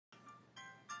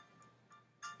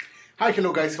Hi,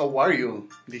 hello guys, how are you?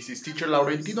 This is teacher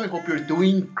Laurentino. I hope you're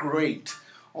doing great.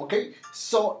 Okay,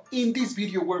 so in this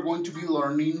video we're going to be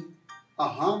learning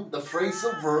the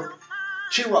phrasal verb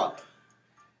cheer up.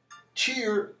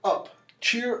 Cheer up,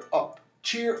 cheer up,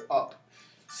 cheer up.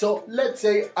 So let's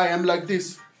say I am like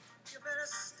this.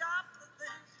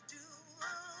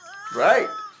 Right?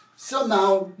 So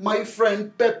now my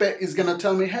friend Pepe is gonna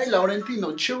tell me, hey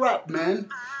Laurentino, cheer up, man.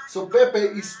 So Pepe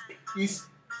is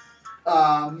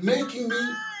making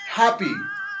me happy.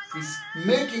 He's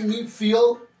making me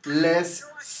feel less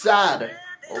sad.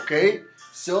 Okay?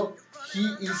 So he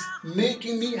is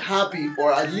making me happy,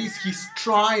 or at least he's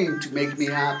trying to make me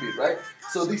happy, right?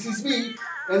 So this is me,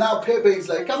 and now Pepe is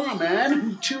like, come on,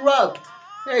 man, cheer up.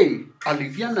 Hey,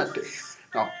 alivianate.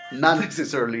 No, not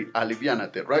necessarily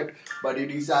alivianate, right? But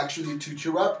it is actually to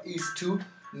cheer up is to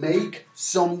make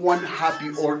someone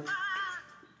happy, or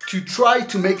to try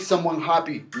to make someone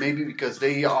happy, maybe because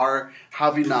they are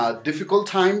having a difficult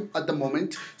time at the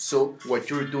moment. So what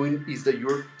you're doing is that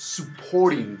you're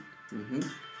supporting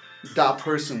that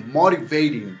person,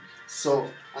 motivating. So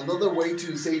another way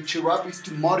to say cheer up is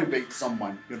to motivate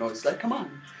someone. You know, it's like, come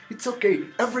on, it's okay.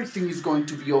 Everything is going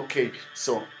to be okay.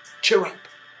 So cheer up,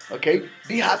 okay?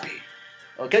 Be happy,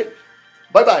 okay?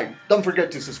 Bye-bye. Don't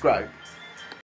forget to subscribe.